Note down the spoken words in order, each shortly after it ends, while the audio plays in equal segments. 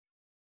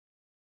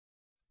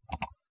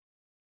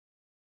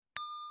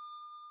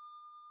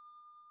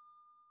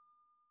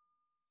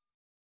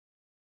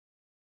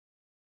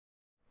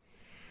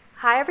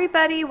Hi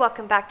everybody,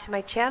 welcome back to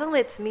my channel.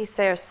 It's me,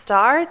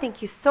 MESARASTARR.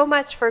 Thank you so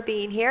much for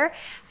being here.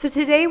 So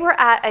today we're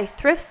at a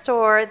thrift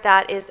store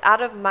that is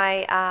out of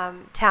my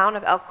town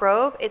of Elk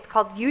Grove. It's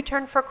called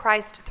U-Turn for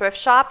Christ Thrift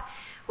Shop.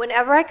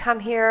 Whenever I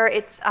come here,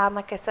 it's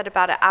like I said,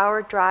 about an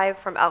hour drive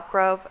from Elk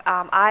Grove.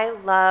 I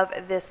love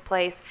this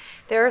place.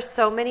 There are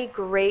so many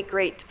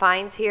great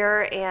finds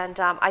here, and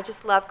I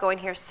just love going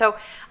here. So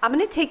I'm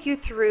going to take you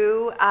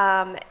through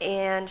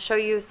and show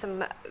you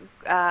some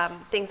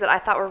things that I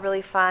thought were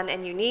really fun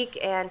and unique.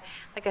 And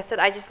like I said,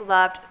 I just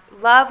love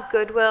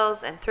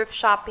Goodwills and thrift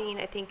shopping.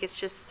 I think it's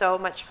just so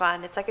much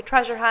fun. It's like a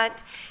treasure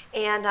hunt.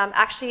 And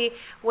actually,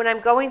 when I'm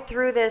going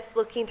through this,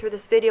 looking through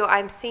this video,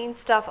 I'm seeing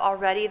stuff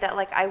already that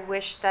like I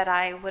wish that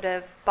I would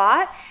have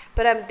bought,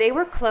 but they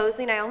were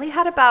closing. I only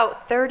had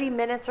about 30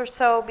 minutes or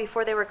so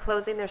before they were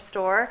closing their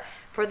store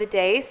for the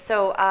day.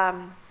 So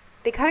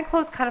they kind of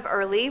closed kind of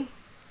early.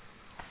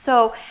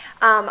 So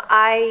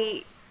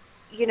I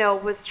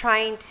was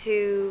trying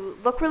to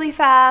look really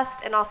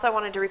fast, and also I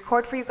wanted to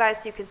record for you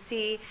guys so you can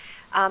see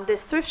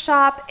this thrift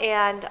shop.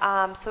 And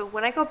so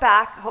when I go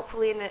back,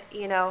 hopefully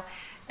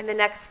in the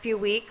next few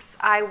weeks,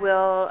 I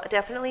will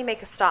definitely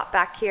make a stop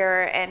back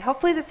here, and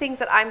hopefully the things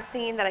that I'm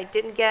seeing that I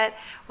didn't get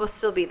will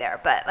still be there.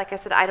 But like I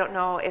said, I don't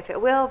know if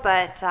it will,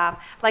 but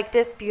like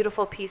this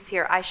beautiful piece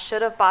here, I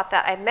should have bought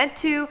that. I meant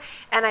to,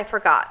 and I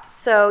forgot.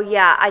 So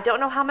yeah, I don't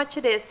know how much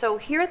it is. So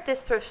here at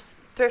this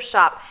thrift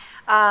shop,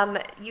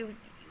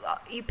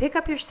 you pick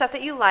up your stuff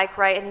that you like,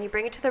 right, and then you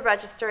bring it to the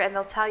register, and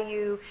they'll tell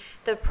you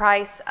the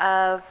price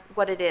of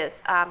what it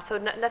is. So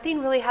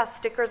nothing really has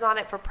stickers on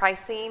it for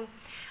pricing.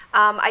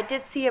 I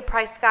did see a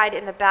price guide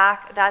in the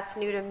back. That's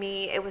new to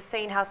me. It was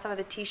saying how some of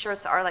the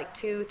t-shirts are like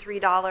 $2,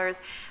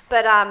 $3,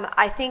 but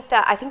I think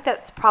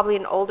that's probably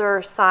an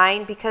older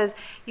sign, because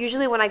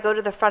usually when I go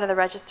to the front of the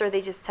register,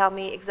 they just tell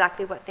me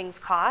exactly what things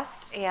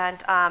cost.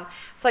 And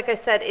so like I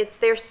said,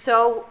 they're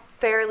so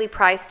fairly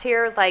priced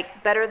here,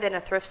 like better than a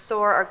thrift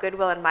store or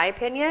Goodwill in my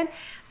opinion.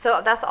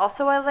 So that's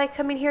also why I like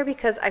coming here,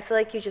 because I feel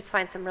like you just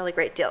find some really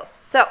great deals.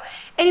 So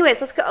anyways,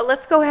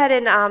 let's go ahead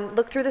and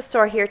look through the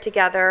store here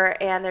together,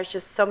 and there's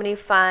just so many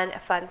fun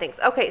things.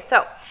 Okay,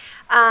 so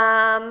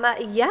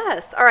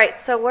yes, all right,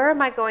 so where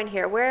am I going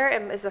here?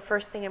 Is the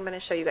first thing I'm going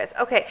to show you guys.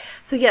 Okay,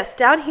 so yes,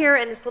 down here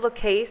in this little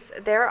case,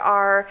 there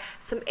are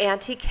some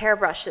antique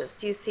hairbrushes.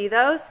 Do you see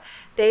those?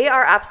 They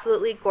are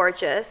absolutely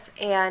gorgeous,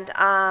 and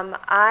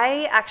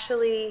I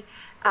actually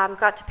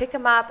got to pick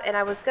them up, and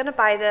I was going to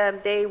buy them.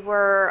 They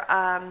were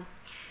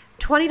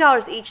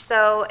 $20 each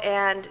though,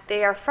 and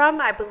they are from,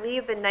 I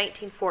believe, the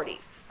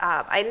 1940s.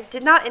 I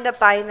did not end up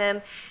buying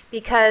them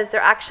because they're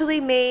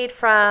actually made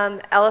from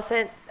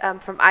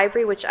from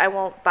ivory, which I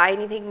won't buy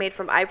anything made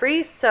from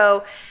ivory.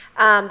 So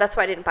that's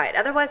why I didn't buy it.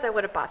 Otherwise, I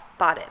would have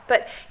bought it.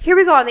 But here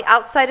we go on the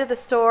outside of the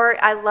store.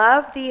 I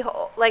love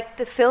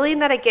the feeling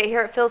that I get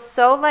here. It feels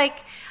so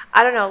like,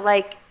 I don't know,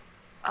 like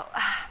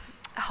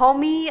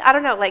homey. I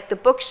don't know, like the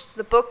books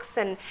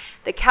and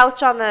the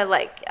couch on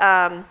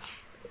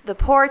the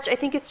porch. I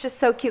think it's just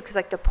so cute, because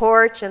like the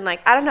porch and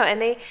like, I don't know,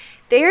 and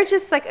they are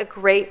just like a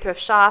great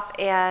thrift shop.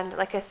 And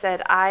like I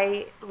said,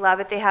 I love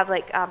it. They have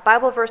like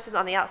Bible verses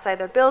on the outside of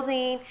their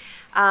building,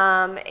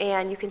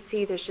 and you can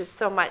see there's just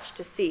so much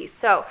to see.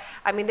 So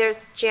I mean,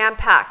 there's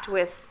jam-packed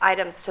with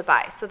items to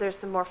buy. So there's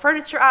some more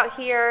furniture out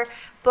here,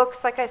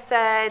 books, like I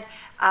said.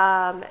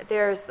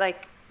 There's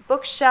like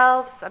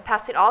bookshelves.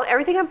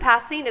 Everything I'm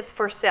passing is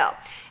for sale.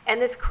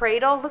 And this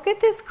cradle, look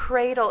at this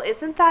cradle.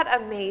 Isn't that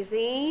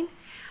amazing?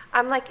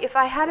 I'm like, if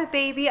I had a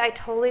baby, I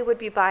totally would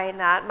be buying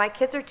that. My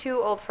kids are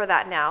too old for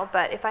that now,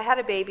 but if I had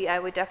a baby, I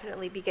would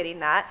definitely be getting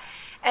that.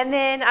 And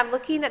then I'm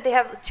looking at, they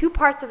have two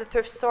parts of the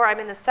thrift store. I'm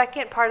in the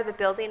second part of the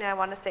building, and I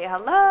want to say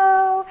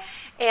hello.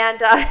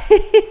 And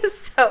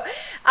so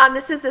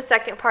this is the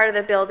second part of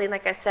the building,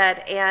 like I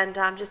said, and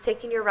I'm just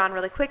taking you around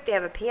really quick. They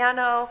have a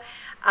piano,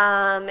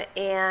 and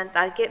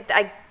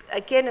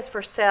again, is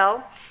for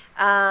sale.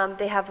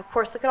 They have, of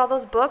course, look at all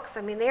those books.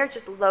 I mean, they are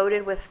just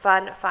loaded with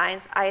fun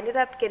finds. I ended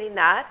up getting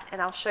that,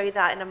 and I'll show you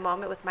that in a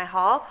moment with my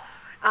haul.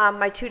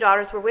 My two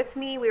daughters were with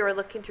me. We were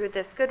looking through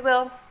this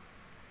Goodwill,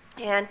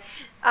 and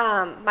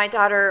my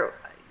daughter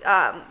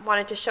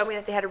wanted to show me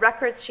that they had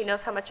records. She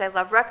knows how much I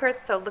love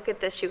records. So look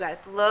at this, you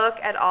guys. Look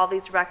at all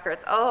these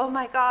records. Oh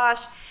my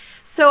gosh.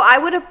 So I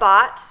would have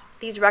bought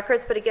these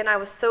records, but again, I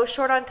was so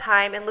short on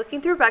time, and looking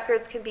through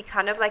records can be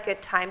kind of like a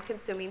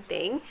time-consuming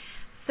thing.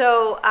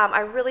 So I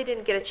really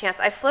didn't get a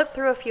chance. I flipped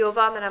through a few of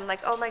them, and I'm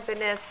like, oh my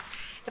goodness,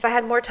 if I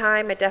had more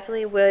time, I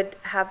definitely would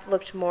have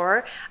looked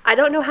more. I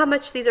don't know how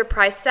much these are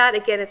priced at.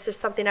 Again, it's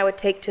just something I would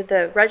take to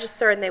the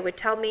register, and they would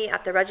tell me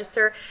at the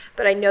register,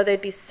 but I know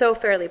they'd be so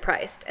fairly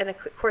priced. And of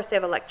course, they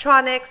have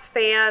electronics,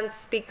 fans,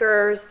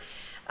 speakers,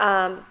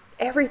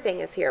 everything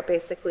is here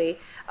basically.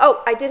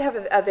 Oh, I did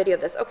have a video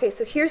of this. Okay,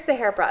 so here's the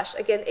hairbrush.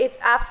 Again, it's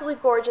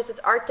absolutely gorgeous. It's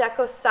Art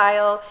Deco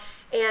style,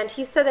 and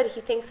he said that he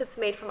thinks it's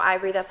made from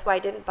ivory. That's why I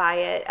didn't buy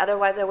it.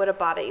 Otherwise, I would have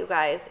bought it, you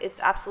guys. It's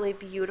absolutely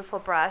beautiful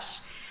brush.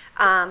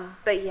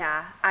 But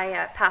yeah,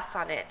 I passed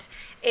on it.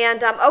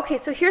 And okay,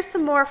 so here's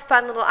some more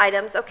fun little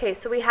items. Okay,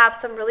 so we have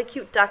some really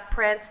cute duck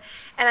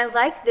prints, and I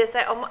like this.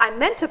 I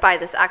meant to buy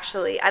this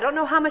actually. I don't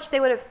know how much they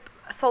would have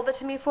sold it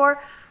to me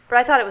for, but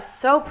I thought it was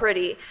so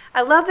pretty.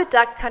 I love the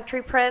duck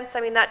country prints.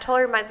 I mean, that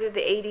totally reminds me of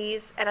the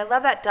 80s, and I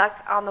love that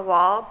duck on the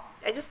wall.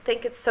 I just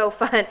think it's so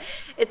fun.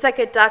 It's like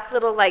a duck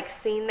little like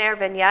scene there,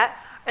 vignette.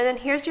 And then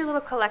here's your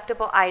little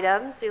collectible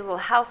items, your little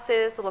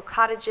houses, little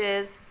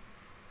cottages.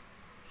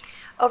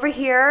 Over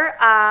here,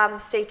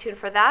 stay tuned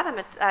for that.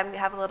 I'm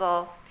have a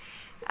little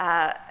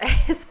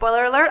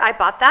spoiler alert. I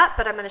bought that,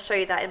 but I'm going to show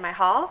you that in my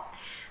haul.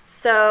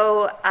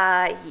 So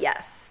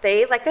yes,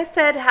 they, like I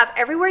said, have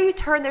everywhere you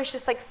turn. There's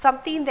just like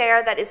something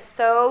there that is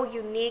so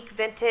unique,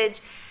 vintage,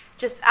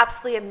 just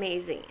absolutely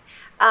amazing.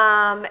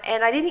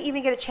 And I didn't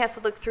even get a chance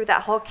to look through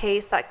that whole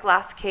case, that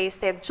glass case.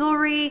 They have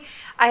jewelry.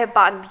 I have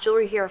bought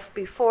jewelry here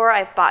before.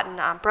 I've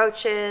bought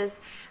brooches,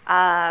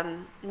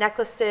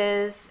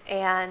 necklaces,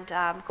 and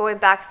going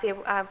back,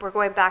 we're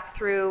going back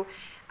through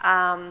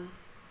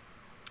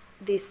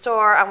the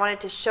store. I wanted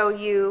to show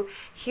you.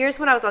 Here's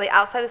when I was on the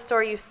outside of the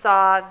store. You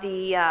saw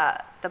the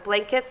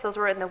blankets. Those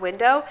were in the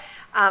window.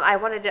 I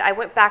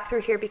went back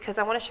through here because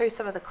I want to show you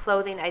some of the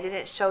clothing I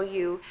didn't show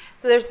you.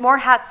 So there's more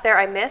hats there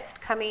I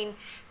missed coming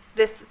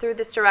through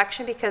this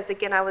direction because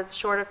again I was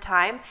short of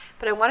time,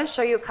 but I want to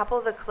show you a couple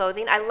of the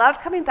clothing. I love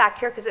coming back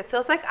here because it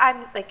feels like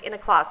I'm like in a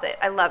closet.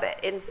 I love it.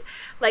 It's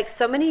like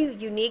so many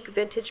unique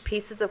vintage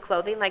pieces of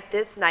clothing. Like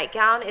this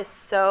nightgown is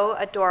so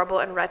adorable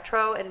and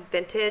retro and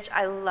vintage.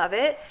 I love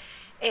it,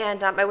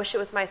 and I wish it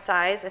was my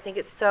size. I think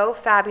it's so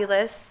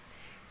fabulous.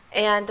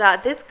 And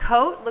this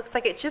coat looks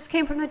like it just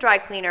came from the dry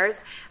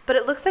cleaners, but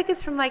it looks like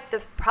it's from like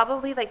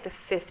probably like the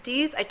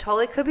 50s. I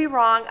totally could be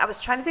wrong. I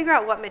was trying to figure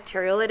out what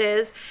material it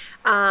is,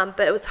 but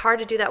it was hard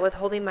to do that with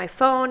holding my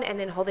phone and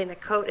then holding the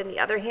coat in the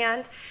other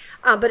hand.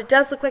 But it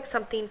does look like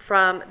something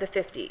from the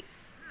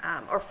 50s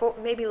or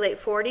maybe late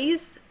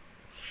 40s.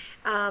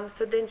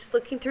 So then just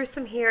looking through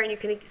some here, and you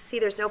can see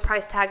there's no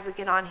price tags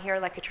again on here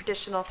like a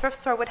traditional thrift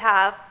store would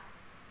have.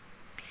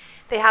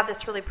 They have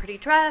this really pretty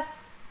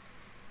dress.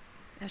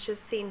 I was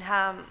just seeing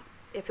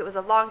if it was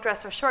a long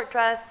dress or short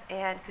dress,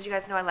 and because you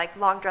guys know I like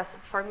long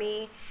dresses for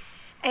me.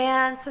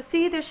 And so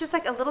see, there's just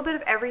like a little bit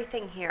of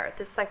everything here.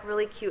 This like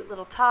really cute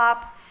little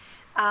top.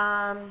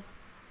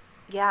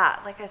 Yeah,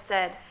 like I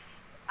said,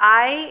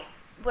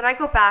 when I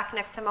go back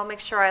next time, I'll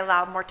make sure I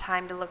allow more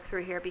time to look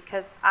through here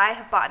because I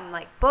have bought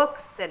like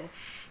books and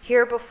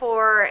here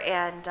before,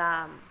 and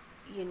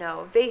you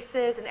know,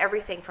 vases and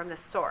everything from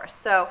this store.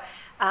 So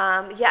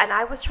yeah, and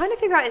I was trying to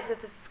figure out, is it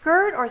the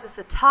skirt or is this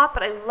the top?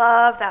 But I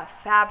love that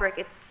fabric.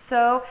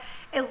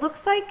 It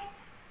looks like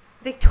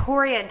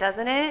Victorian,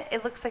 doesn't it?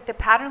 It looks like the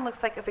pattern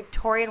looks like a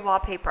Victorian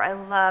wallpaper. I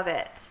love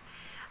it.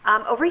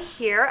 Over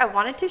here, I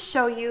wanted to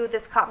show you,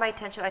 this caught my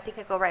attention. I think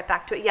I go right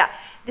back to it. Yeah,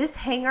 this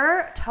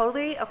hanger,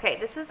 totally, okay,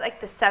 this is like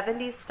the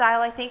 70s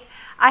style, I think.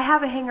 I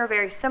have a hanger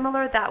very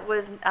similar that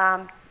was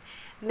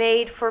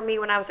made for me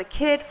when I was a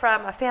kid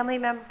from a family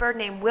member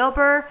named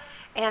Wilbur,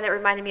 and it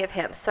reminded me of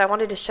him. So I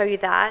wanted to show you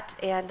that,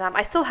 and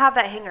I still have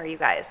that hanger, you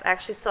guys. I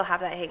actually still have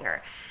that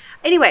hanger.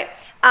 Anyway,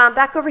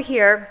 back over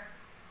here,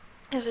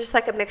 there's just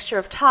like a mixture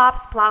of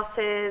tops,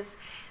 blouses,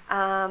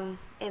 and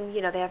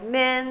you know, they have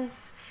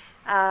men's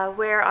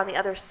wear on the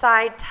other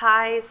side,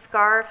 ties,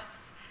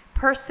 scarves,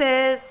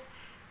 purses,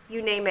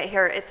 you name it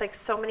here. It's like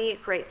so many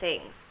great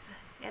things.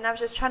 And I was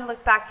just trying to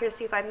look back here to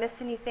see if I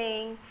missed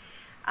anything.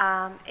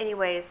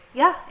 Anyways,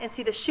 yeah, and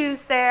see the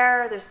shoes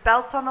there. There's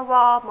belts on the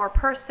wall, more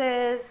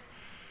purses,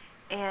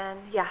 and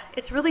yeah,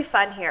 it's really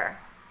fun here.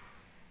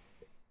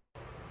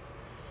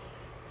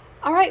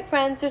 All right,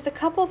 friends, there's a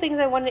couple things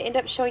I wanted to end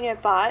up showing you I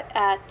bought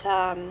at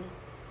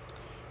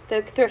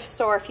the thrift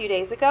store a few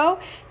days ago.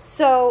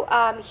 So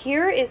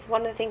here is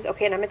one of the things.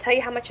 Okay, and I'm gonna tell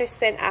you how much I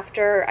spent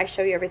after I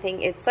show you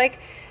everything. It's like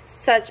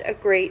such a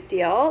great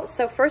deal.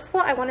 So first of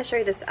all, I want to show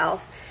you this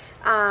elf.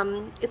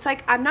 It's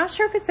like, I'm not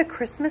sure if it's a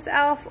Christmas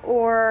elf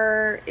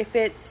or if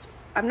it's,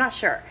 I'm not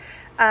sure.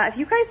 If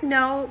you guys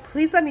know,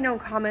 please let me know in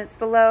comments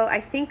below. I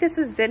think this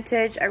is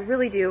vintage. I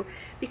really do,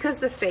 because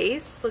the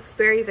face looks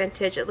very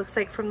vintage. It looks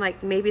like from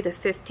like maybe the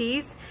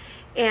 50s.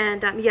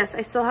 And yes,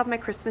 I still have my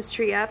Christmas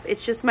tree up.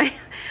 It's just my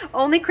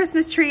only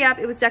Christmas tree up.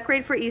 It was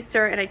decorated for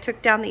Easter, and I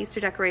took down the Easter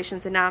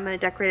decorations, and now I'm going to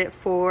decorate it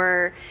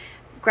for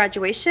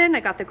graduation. I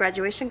got the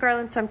graduation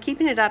garland, so I'm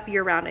keeping it up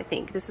year round. I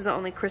think this is the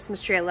only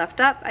Christmas tree I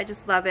left up. I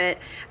just love it.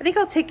 I think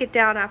I'll take it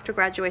down after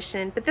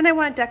graduation, but then I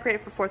want to decorate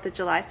it for 4th of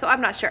July, so I'm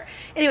not sure.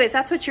 Anyways,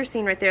 that's what you're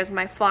seeing right there is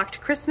my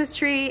flocked Christmas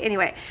tree.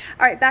 Anyway,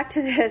 all right, back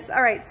to this.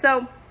 All right,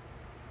 so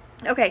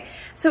okay,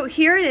 so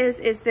here it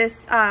is this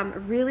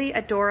really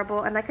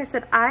adorable, and like I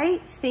said, I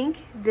think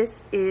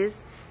this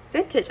is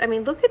vintage. I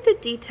mean, look at the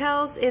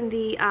details in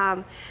the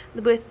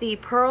with the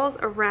pearls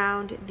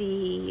around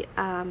the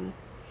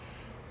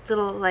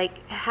little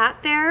like hat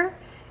there,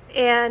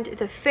 and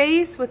the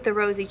face with the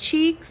rosy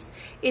cheeks.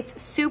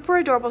 It's super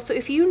adorable. So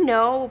if you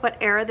know what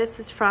era this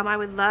is from, I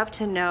would love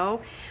to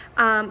know.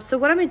 So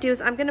what I'm gonna do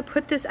is I'm gonna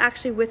put this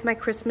actually with my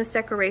Christmas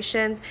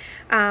decorations.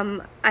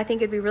 I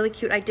think it'd be really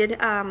cute. I did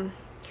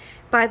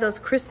buy those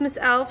Christmas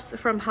elves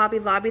from Hobby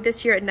Lobby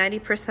this year at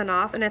 90%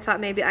 off, and I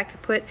thought maybe I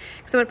could put,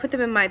 because I'm gonna put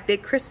them in my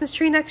big Christmas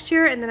tree next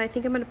year, and then I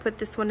think I'm gonna put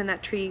this one in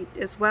that tree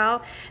as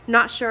well.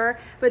 Not sure,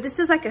 but this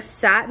is like a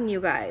satin,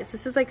 you guys.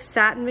 This is like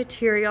satin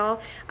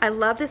material. I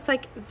love this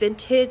like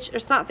vintage, or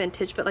it's not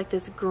vintage, but like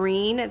this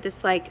green,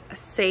 this like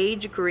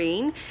sage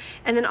green.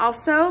 And then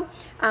also,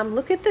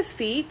 look at the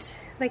feet.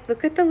 Like,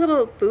 look at the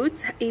little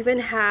boots. Even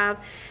have,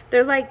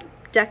 they're like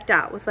decked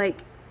out with like,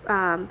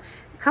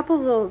 couple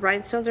little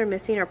rhinestones are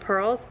missing, or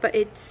pearls, but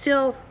it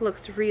still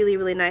looks really,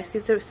 really nice.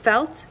 These are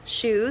felt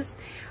shoes,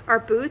 or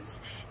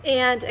boots.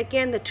 And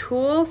again, the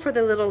tool for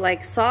the little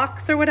like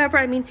socks or whatever.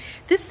 I mean,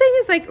 this thing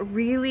is like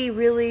really,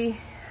 really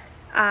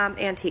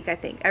antique, I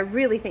think. I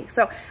really think.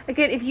 So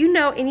again, if you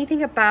know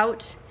anything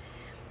about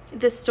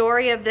the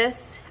story of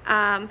this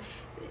era,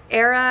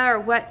 or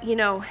what, you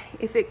know,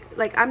 if it,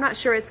 like, I'm not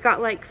sure, it's got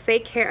like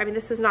fake hair. I mean,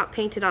 this is not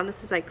painted on,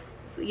 this is like,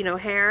 you know,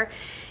 hair.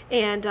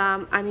 And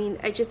I mean,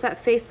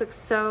 that face looks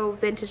so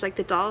vintage, like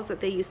the dolls that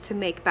they used to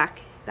make back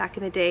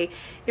in the day.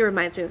 It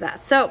reminds me of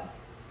that. So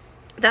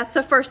that's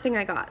the first thing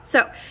I got.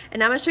 So,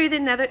 and I'm gonna show you the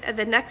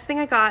next thing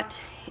I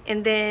got,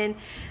 and then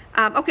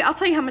okay, I'll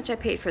tell you how much I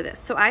paid for this.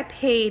 So I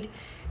paid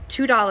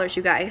 $2,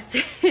 you guys.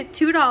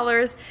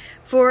 $2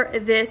 for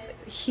this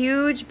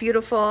huge,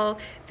 beautiful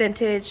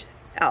vintage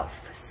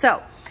elf.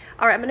 So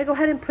all right, I'm gonna go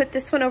ahead and put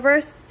this one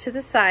over to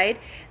the side.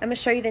 I'm gonna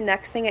show you the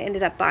next thing I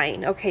ended up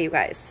buying. Okay, you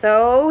guys,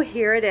 so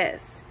here it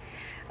is.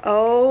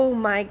 Oh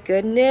my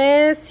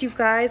goodness, you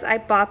guys, I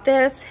bought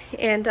this,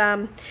 and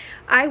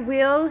I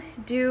will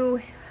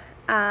do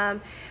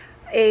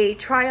a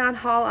try-on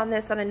haul on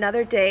this on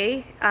another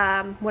day,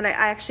 when I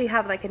actually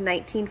have like a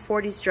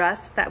 1940s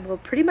dress that will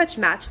pretty much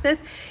match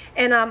this,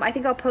 and I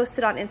think I'll post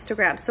it on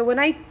Instagram. So when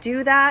I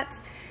do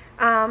that,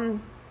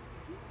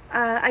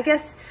 I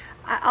guess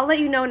I'll let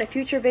you know in a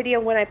future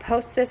video when I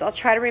post this. I'll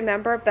try to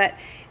remember, but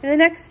in the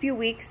next few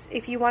weeks,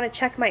 if you want to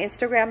check my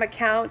Instagram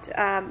account,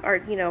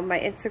 or you know, my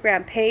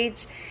Instagram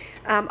page,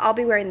 I'll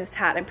be wearing this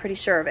hat. I'm pretty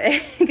sure of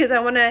it because I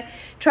want to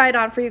try it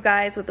on for you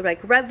guys with the like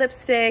red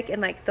lipstick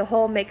and like the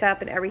whole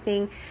makeup and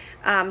everything,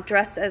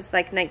 dressed as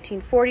like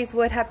 1940s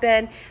would have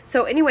been.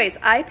 So anyways,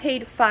 I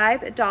paid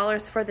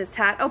 $5 for this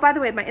hat. Oh, by the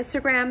way, my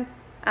Instagram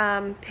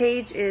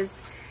page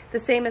is the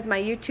same as my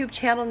YouTube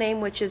channel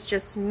name, which is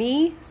just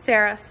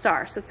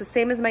MESARASTARR. So it's the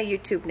same as my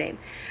YouTube name.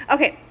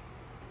 Okay,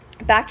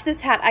 back to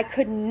this hat. I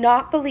could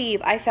not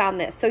believe I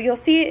found this. So you'll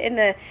see it in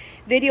the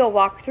video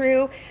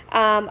walkthrough.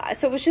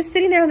 So it was just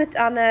sitting there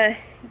on the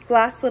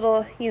glass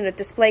little, you know,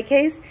 display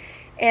case.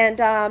 And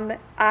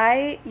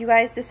you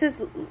guys, this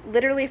is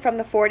literally from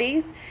the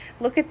 40s.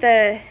 Look at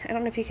the, I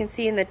don't know if you can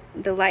see in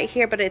the light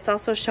here, but it's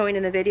also showing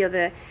in the video.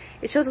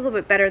 It shows a little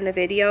bit better in the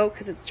video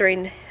because it's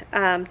during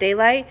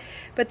daylight.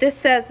 But this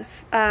says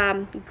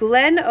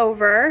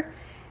Glenover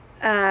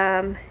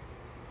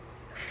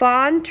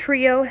Fawn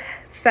Trio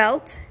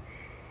Felt.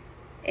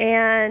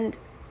 And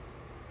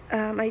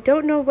I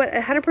don't know what,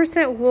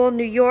 100% wool,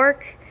 New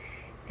York.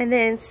 And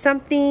then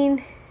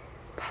something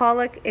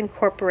Pollock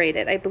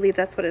Incorporated. I believe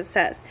that's what it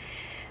says.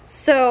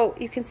 So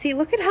you can see,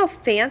 look at how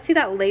fancy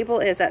that label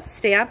is, that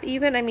stamp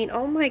even. I mean,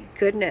 oh my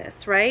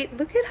goodness, right?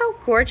 Look at how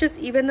gorgeous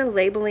even the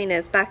labeling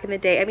is back in the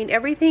day. I mean,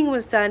 everything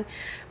was done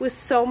with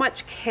so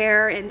much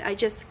care and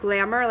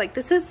glamour. Like,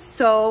 this is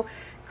so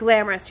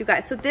glamorous, you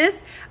guys. So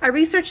this, I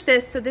researched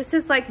this. So this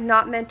is like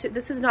not meant to,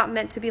 this is not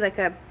meant to be like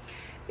a,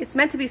 it's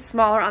meant to be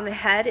smaller on the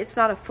head. It's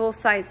not a full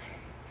size,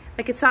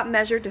 like it's not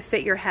measured to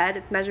fit your head.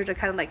 It's measured to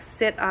kind of like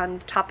sit on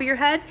top of your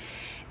head.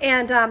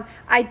 And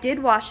I did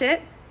wash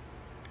it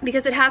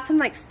because it had some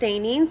like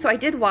staining. So I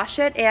did wash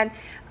it, and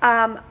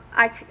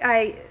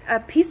a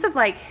piece of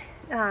like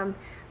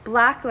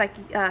black like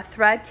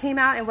thread came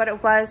out, and what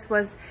it was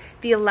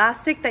the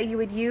elastic that you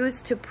would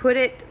use to put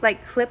it,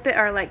 like clip it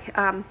or like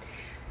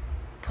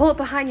pull it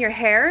behind your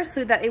hair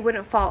so that it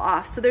wouldn't fall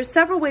off. So there's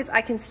several ways I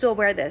can still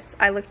wear this.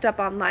 I looked up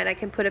online. I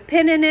can put a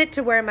pin in it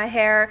to wear in my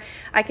hair.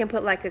 I can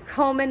put like a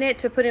comb in it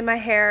to put in my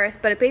hair,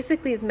 but it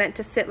basically is meant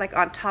to sit like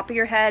on top of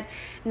your head,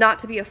 not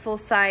to be a full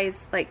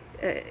size, like,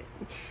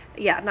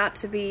 yeah, not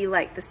to be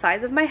like the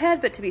size of my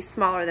head, but to be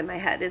smaller than my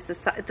head is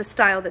the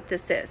style that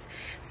this is.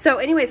 So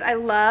anyways, I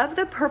love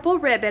the purple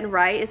ribbon,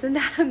 right? Isn't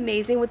that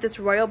amazing with this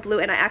royal blue?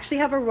 And I actually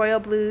have a royal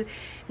blue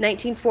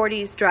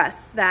 1940s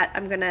dress that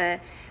I'm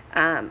gonna,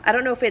 I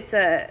don't know if it's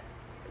a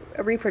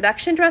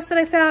reproduction dress that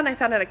I found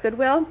at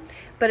Goodwill,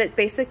 but it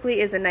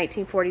basically is a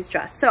 1940s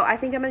dress. So I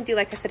think I'm gonna do,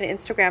 like I said, an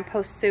Instagram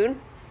post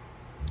soon.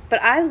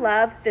 But I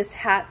love this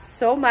hat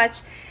so much.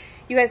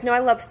 You guys know I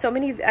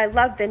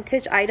love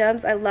vintage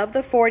items. I love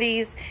the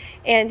 40s.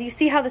 And you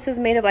see how this is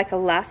made of like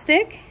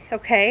elastic,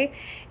 okay?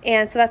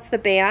 And so that's the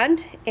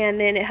band, and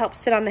then it helps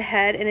sit on the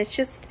head, and it's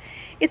just,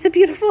 it's a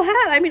beautiful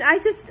hat. I mean,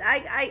 I'm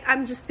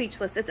just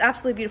speechless. It's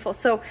absolutely beautiful.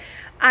 So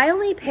I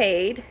only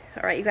paid,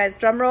 all right, you guys,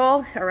 drum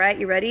roll. All right,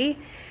 you ready?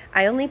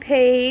 I only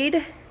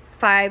paid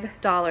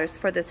 $5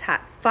 for this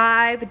hat.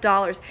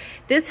 $5.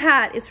 This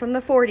hat is from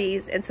the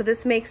 40s, and so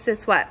this makes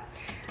this what?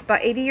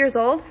 About 80 years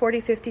old?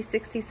 40, 50,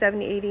 60,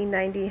 70, 80,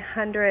 90,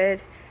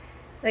 100,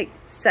 like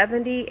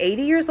 70,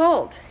 80 years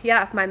old.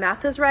 Yeah, if my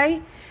math is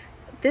right.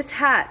 This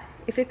hat,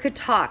 if it could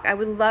talk, I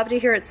would love to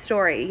hear its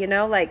story, you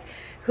know, like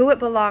who it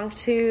belonged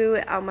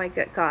to. Oh my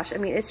good gosh, I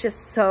mean, it's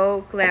just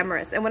so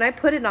glamorous. And when I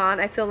put it on,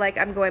 I feel like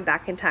I'm going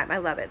back in time. I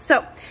love it.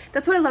 So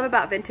that's what I love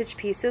about vintage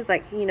pieces,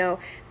 like, you know,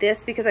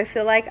 this, because I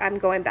feel like I'm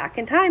going back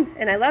in time,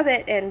 and I love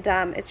it. And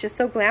it's just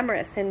so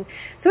glamorous. And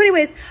so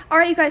anyways, all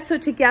right, you guys, so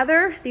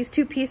together, these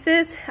two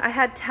pieces, I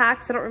had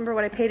tax. I don't remember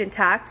what I paid in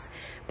tax,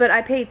 but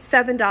I paid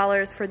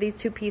 $7 for these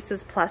two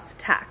pieces plus the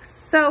tax.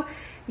 So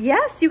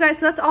yes, you guys,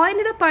 so that's all I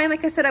ended up buying.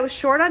 Like I said, I was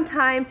short on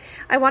time.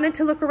 I wanted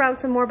to look around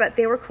some more, but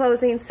they were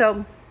closing.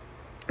 So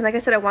like I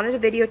said, I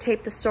wanted to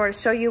videotape the store to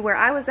show you where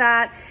I was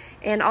at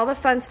and all the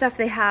fun stuff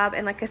they have.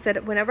 And like I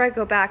said, whenever I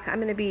go back, I'm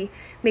going to be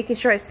making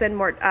sure I spend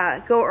more,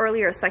 go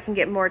earlier so I can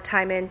get more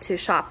time in to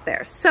shop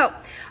there. So,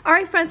 all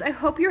right, friends, I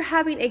hope you're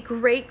having a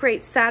great,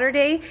 great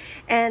Saturday.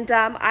 And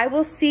I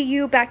will see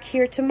you back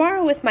here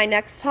tomorrow with my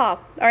next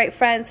haul. All right,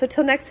 friends, so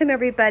till next time,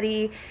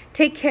 everybody,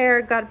 take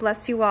care. God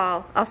bless you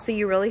all. I'll see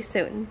you really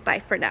soon.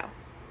 Bye for now.